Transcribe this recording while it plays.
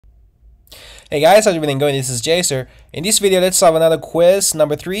Hey guys, how's everything going? This is JSer. In this video, let's solve another quiz,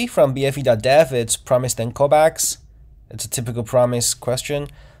 number 3 from BFE.dev. It's promise then callbacks. It's a typical promise question.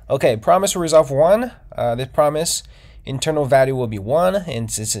 Okay, promise will resolve 1. The promise internal value will be 1, and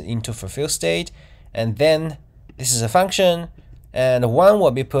it's into fulfill state. And then this is a function, and 1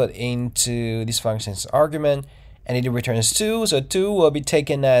 will be put into this function's argument, and it returns 2. So 2 will be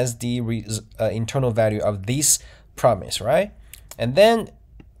taken as the internal value of this promise, right? And then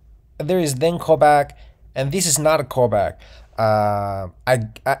there is then callback, and this is not a callback.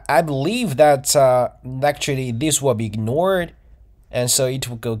 I believe that actually this will be ignored, and so it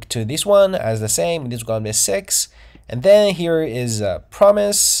will go to this one as the same. This is going to be 6, and then here is a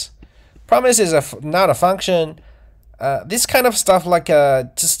promise. Promise is not a function. This kind of stuff like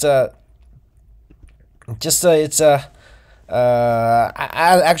it's I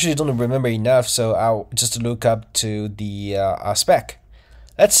actually don't remember enough, so I'll just look up to the spec.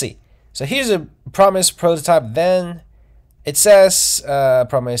 Let's see. So here's a promise prototype. Then it says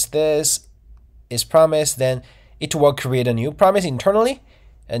promise this is promise. Then it will create a new promise internally,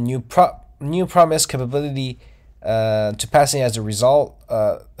 a new promise capability to pass in as a result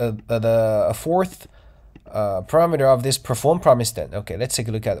the fourth parameter of this perform promise. Then okay, let's take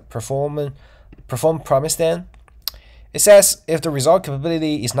a look at it. Perform promise. Then it says if the result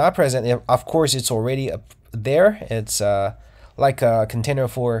capability is not present, of course it's already there. It's like a container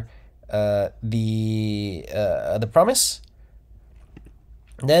for the promise.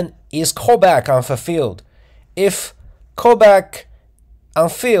 Then is callback unfulfilled. If callback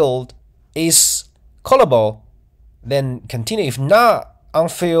unfilled is callable, then continue. If not,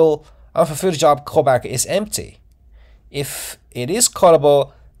 unfulfilled job callback is empty. If it is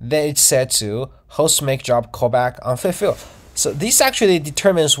callable, then it's set to host make job callback unfulfilled. So this actually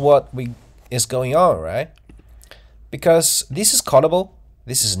determines what is going on, right? Because this is callable,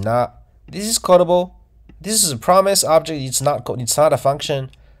 this is not. This is callable. This is a promise object. It's not a function.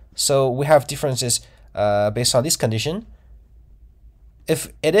 So we have differences based on this condition.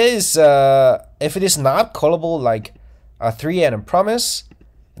 If it is not callable, like a 3 and a promise,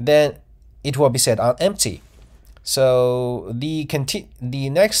 then it will be set on empty. So the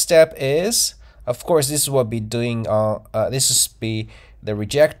next step is, of course, this will be doing this is be the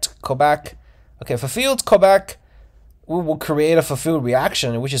reject callback. Okay, fulfilled callback. We will create a fulfilled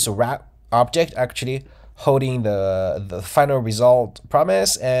reaction, which is a wrap object actually holding the final result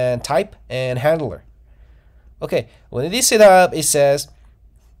promise and type and handler. Okay, when it is set up, it says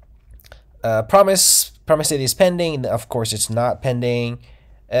promise it is pending. Of course, it's not pending.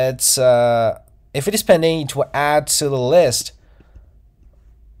 It's if it is pending, it will add to the list.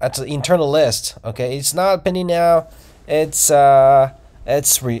 That's the internal list. Okay, it's not pending now. It's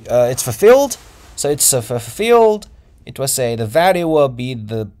fulfilled. So it's fulfilled. It will say the value will be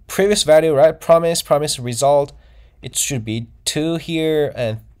the previous value, right? Promise result. It should be 2 here,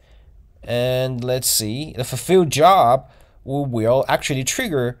 and let's see, the fulfilled job will actually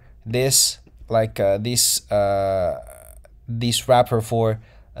trigger this, like this wrapper for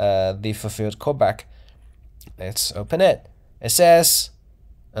the fulfilled callback. Let's open it. It says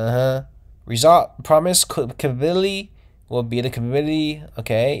result promise capability will be the capability.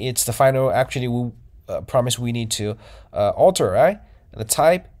 Okay, it's the final actually promise we need to alter, right? The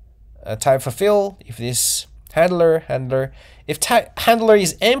type fulfill. If this handler if type handler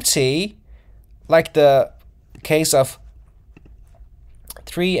is empty, like the case of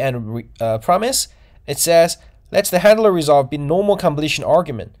 3 and promise, it says let the handler result be normal completion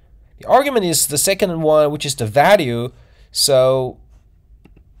argument. The argument is the second one, which is the value. So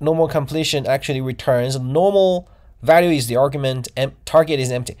normal completion actually returns normal value is the argument, and target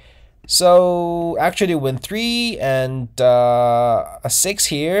is empty. So actually when 3 and a 6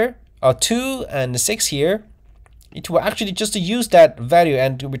 here, or 2 and 6 here, it will actually just use that value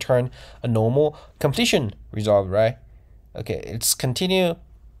and to return a normal completion result, right? Okay, let's continue.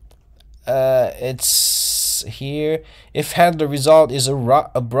 It's here. If handler result is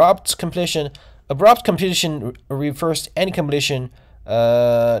abrupt completion refers to any completion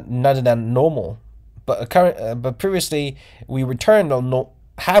other than normal. But previously we returned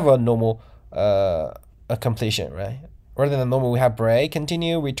have a normal a completion, right? Rather than normal, we have break,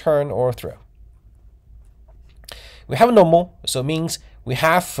 continue, return, or throw. We have a normal, so it means we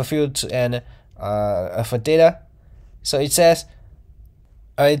have fulfilled and for data. So it says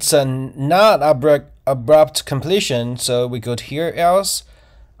it's a not abrupt completion. So we go to here else.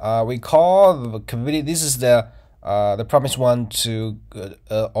 We call the capability. This is the promise one to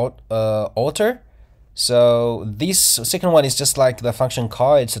alter. So this second one is just like the function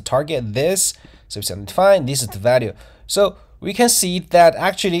call. It's a target this. So it's undefined. This is the value. So we can see that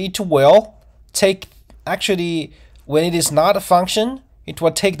actually it will take, actually, when it is not a function, it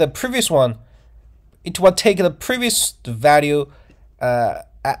will take the previous one. It will take the previous value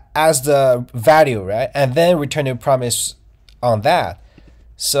as the value, right? And then return a promise on that.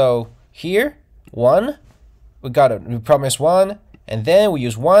 So here, 1, we promise 1, and then we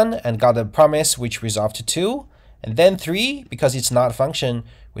use 1 and got a promise which resolved to 2. And then 3, because it's not a function,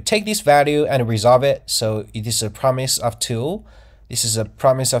 we take this value and resolve it. So it is a promise of 2. This is a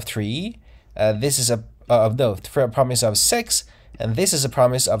promise of 3. This is a promise of 6. And this is a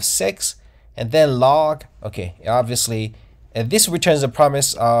promise of 6. And then log. Okay, obviously, this returns a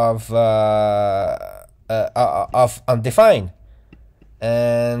promise of undefined.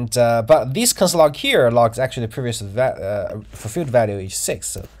 And but this console log here logs actually the previous fulfilled value is 6.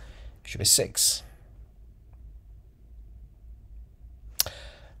 So it should be 6.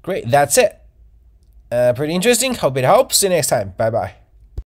 Great, that's it. Pretty interesting. Hope it helps. See you next time. Bye bye.